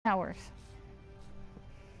hours.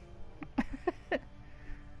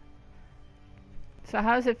 So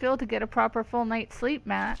how does it feel to get a proper full night's sleep,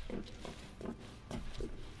 Matt?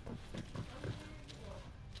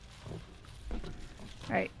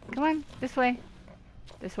 Alright, come on, this way.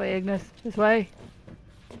 This way, Ignis. This way.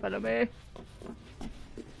 Follow me.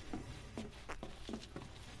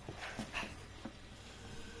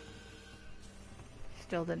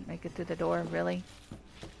 Still didn't make it through the door, really?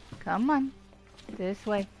 Come on. This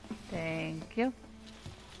way. Thank you.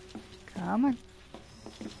 Come on.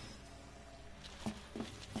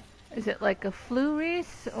 Is it like a flu,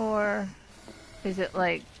 Reese, or is it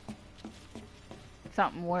like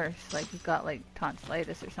something worse? Like you've got like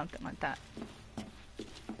tonsillitis or something like that?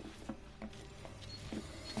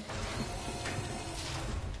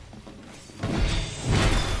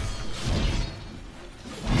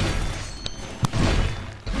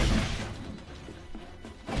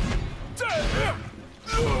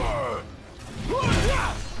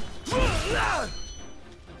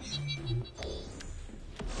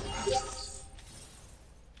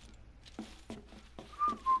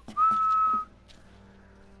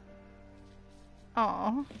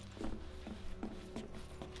 Aw.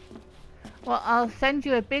 Well, I'll send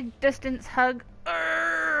you a big distance hug.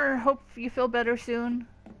 Hope you feel better soon.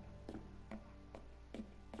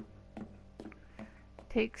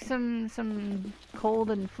 Take some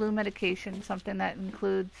cold and flu medication, something that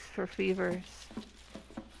includes for fevers.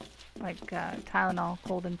 Like Tylenol,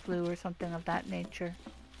 cold and flu, or something of that nature.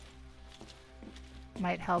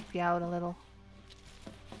 Might help you out a little.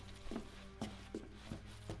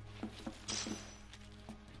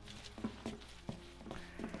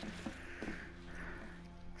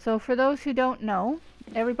 So for those who don't know,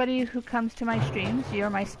 everybody who comes to my streams, you're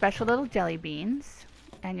my special little jelly beans,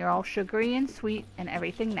 and you're all sugary and sweet and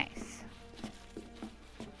everything nice.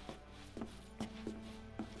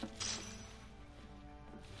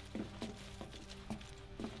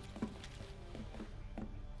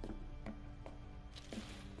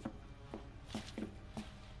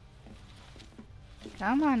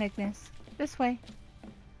 Come on, Ignis. This way.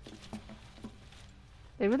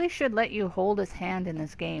 They really should let you hold his hand in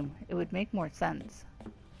this game. It would make more sense.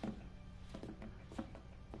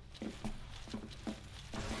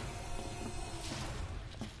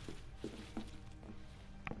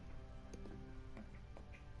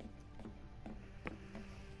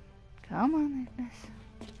 Come on, Ignis.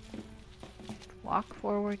 Just walk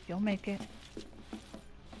forward. You'll make it.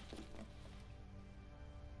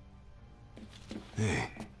 Hey,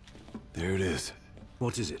 there it is.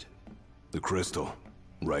 What is it? The crystal.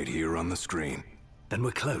 Right here on the screen. Then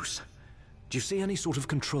we're close. Do you see any sort of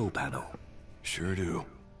control panel? Sure do.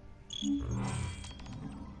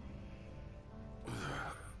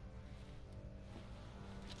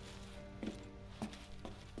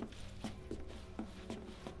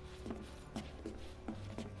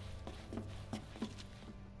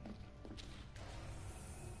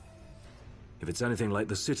 If it's anything like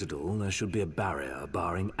the Citadel, there should be a barrier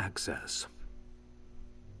barring access.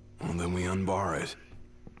 Well, then we unbar it.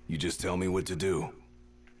 You just tell me what to do.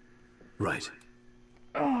 Right.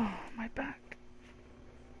 Oh, my back.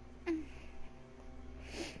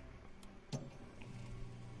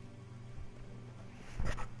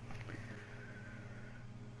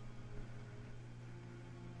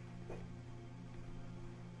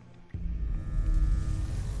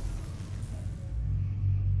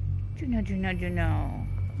 Juno, Juno, Juno.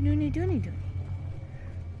 Noonie, doony, doony.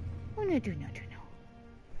 Una, Juno, Juno.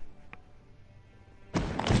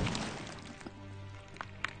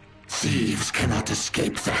 Thieves cannot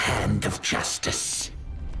escape the hand of justice.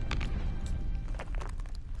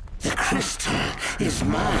 The crystal is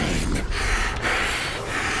mine.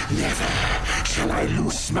 Never shall I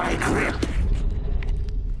loose my grip.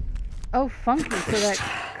 Oh, funky. So that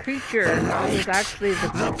creature was actually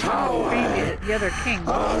the power, the other king.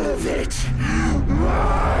 All of it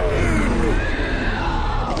mine.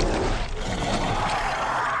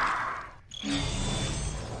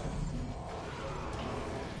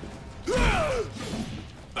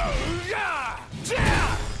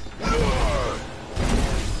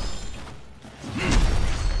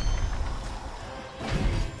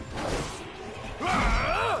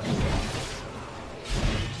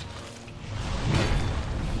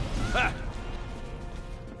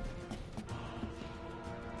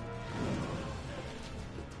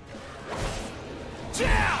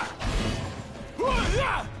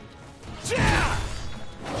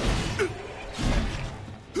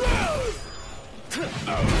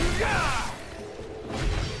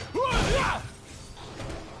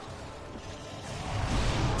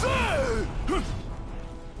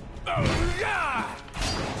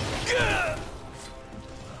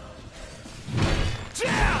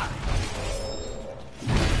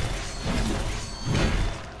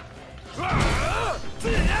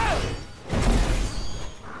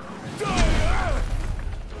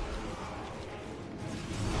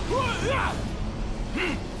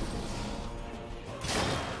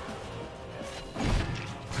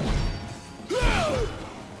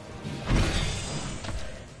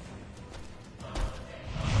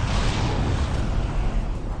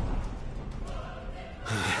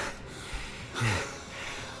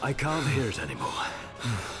 I can't hear it anymore.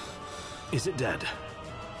 Is it dead?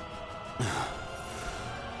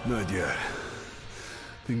 Not yet.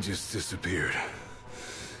 Thing just disappeared.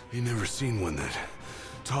 You never seen one that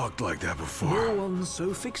talked like that before. No one's so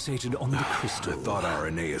fixated on the crystal. I thought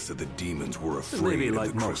Irenaeus said the demons were afraid Maybe of like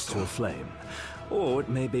the moths to crystal. a flame. Or it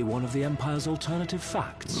may be one of the Empire's alternative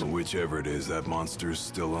facts. Whichever it is, that monster's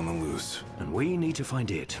still on the loose. And we need to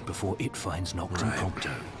find it before it finds Noct and Right.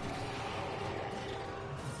 Prompto.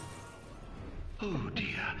 Oh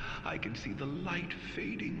dear, I can see the light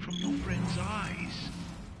fading from your friend's eyes.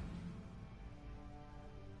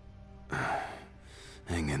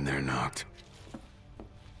 Hang in there, Noct.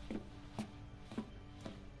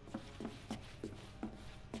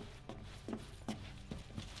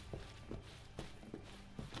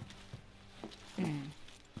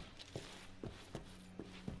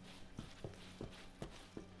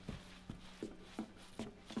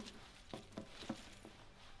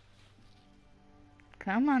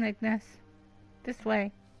 Come on, Ignis. This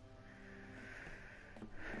way.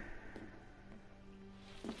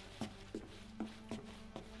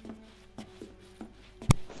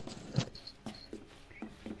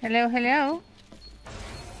 Hello, hello.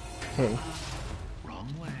 Hey. Wrong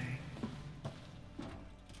way.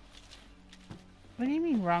 What do you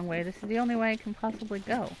mean wrong way? This is the only way I can possibly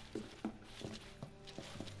go.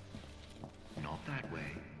 Not that way,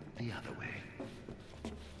 the other way.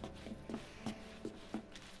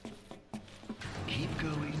 Keep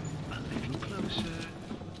going, a little closer.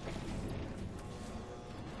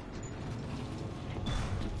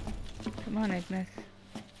 Come on, Ignis.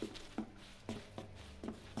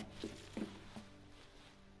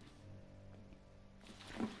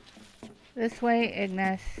 This way,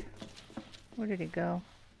 Ignis. Where did he go?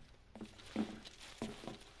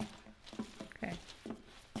 Okay.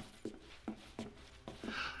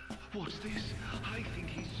 What's this? I think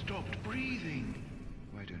he's stopped breathing.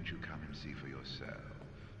 Why don't you come and see for yourself?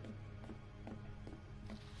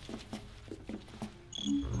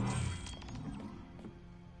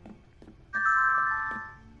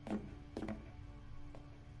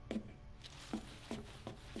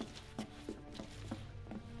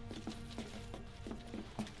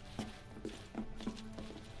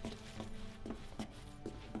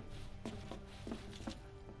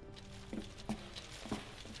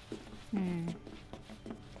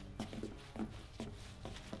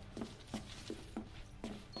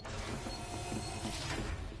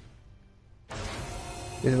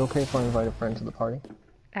 Is it okay if I invite a friend to the party?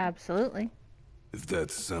 Absolutely. If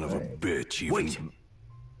that son of a Right. bitch even... Wait!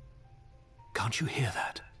 Can't you hear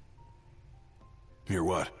that? Hear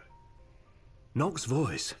what? Noct's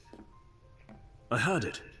voice. I heard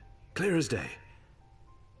it. Clear as day.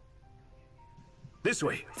 This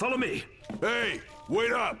way. Follow me. Hey!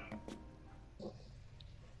 Wait up!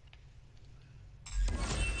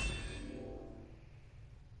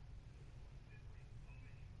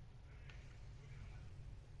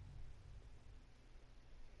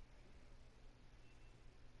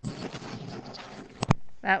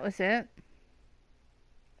 That was it.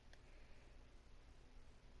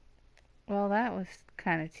 Well, that was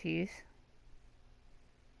kind of tease.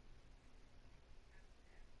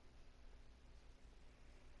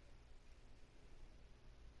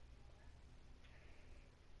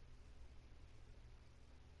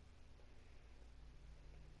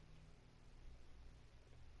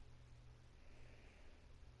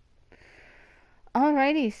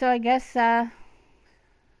 Alrighty, so I guess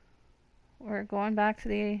we're going back to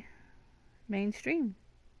the mainstream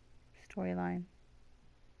storyline.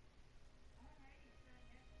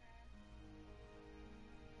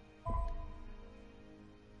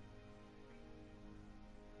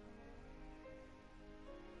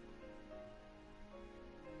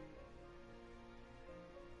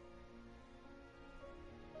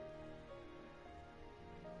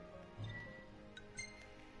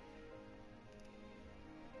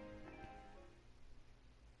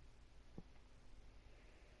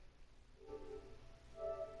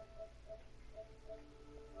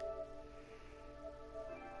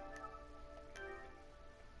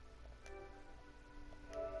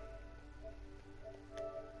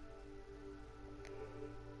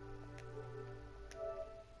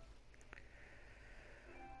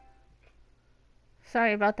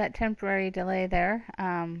 Sorry about that temporary delay there.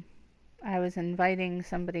 I was inviting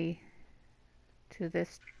somebody to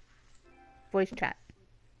this voice chat.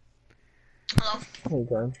 Hello. Hey,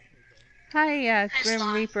 Glenn. Hi, Hi, Grim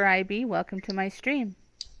Sloth. Reaper IB. Welcome to my stream.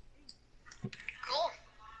 Cool.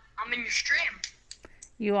 I'm in your stream.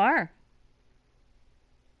 You are.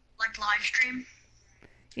 Like live stream.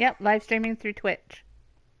 Yep, live streaming through Twitch.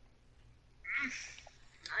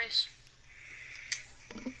 Nice.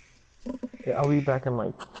 Yeah, I'll be back in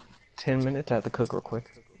like 10 minutes. I have to cook real quick.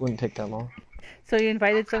 Wouldn't take that long. So you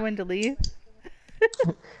invited someone to leave?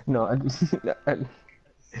 No, I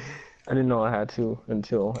didn't know I had to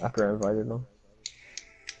until after I invited them.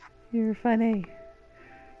 You're funny.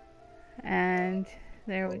 And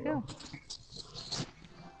there we go.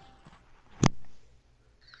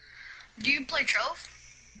 Do you play Trove?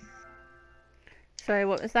 Sorry,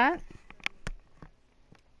 what was that?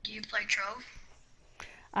 Do you play Trove?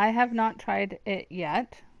 I have not tried it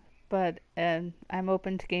yet, but I'm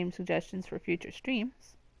open to game suggestions for future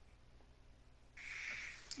streams.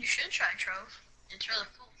 You should try Trove. It's really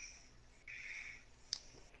cool.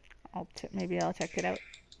 Maybe I'll check it out.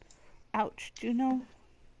 Ouch, Juno.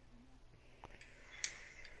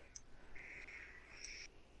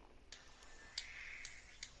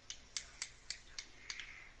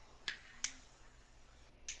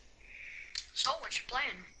 So, what you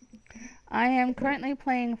playing? I am currently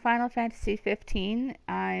playing Final Fantasy 15.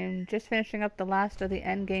 I'm just finishing up the last of the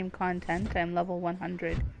endgame content. I'm level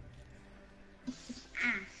 100.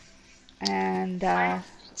 And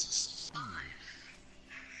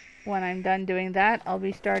when I'm done doing that, I'll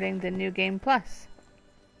be starting the New Game Plus.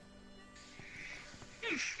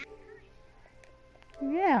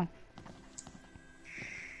 Yeah.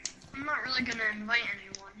 I'm not really gonna invite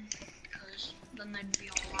anyone, because then they'd be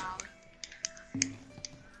all loud.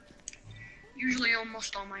 Usually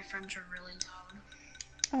almost all my friends are really loud.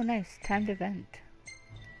 Oh, nice. Timed event.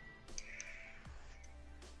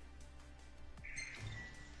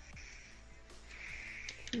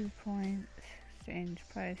 Two points. Exchange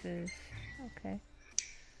prices. Okay.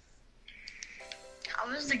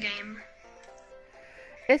 How is the game?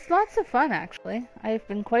 It's lots of fun, actually. I've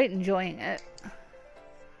been quite enjoying it.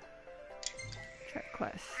 Check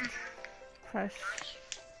quest. Press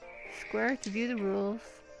square to view the rules.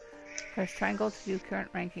 Press triangle to view current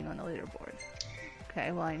ranking on the leaderboard.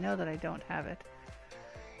 Okay, well I know that I don't have it.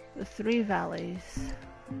 The 3 valleys.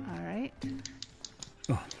 Alright.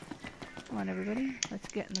 Oh. Come on everybody, let's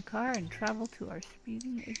get in the car and travel to our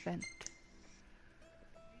speeding event.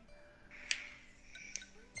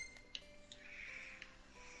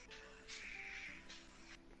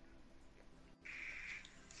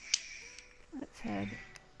 Let's head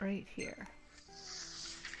right here.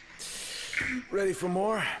 Ready for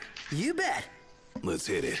more? You bet. Let's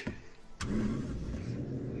hit it.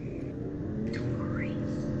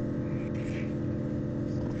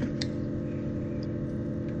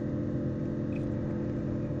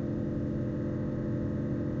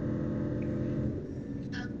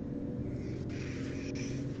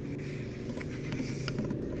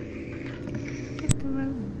 Hit the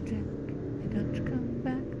road, Jack, and don't you come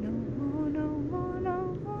back no more, no more,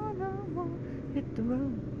 no more, no more. Hit the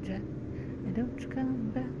road, Jack, and don't you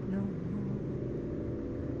come back no more.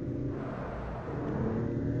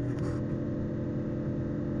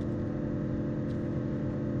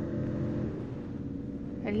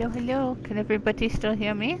 Hello, hello, can everybody still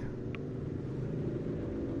hear me?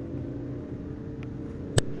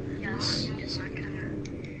 Yes, I can.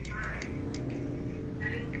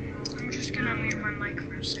 I'm just gonna mute my mic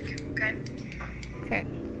for a second, okay? Okay.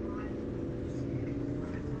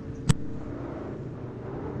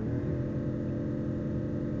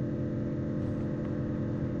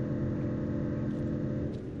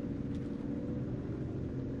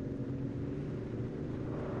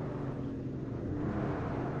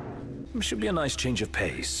 Should be a nice change of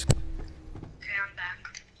pace. Okay, I'm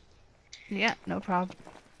back. Yeah, no problem.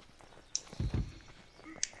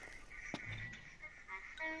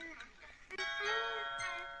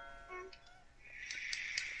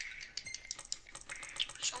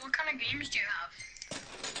 So what kind of games do you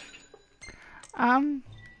have?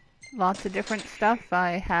 Lots of different stuff.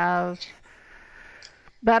 I have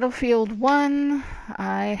Battlefield 1.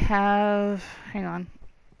 I have, hang on.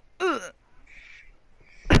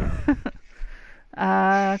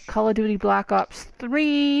 Call of Duty Black Ops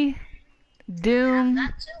 3, Doom,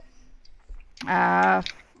 That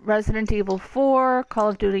too. Resident Evil 4, Call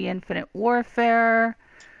of Duty Infinite Warfare,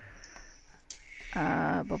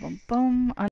 boom, boom, boom.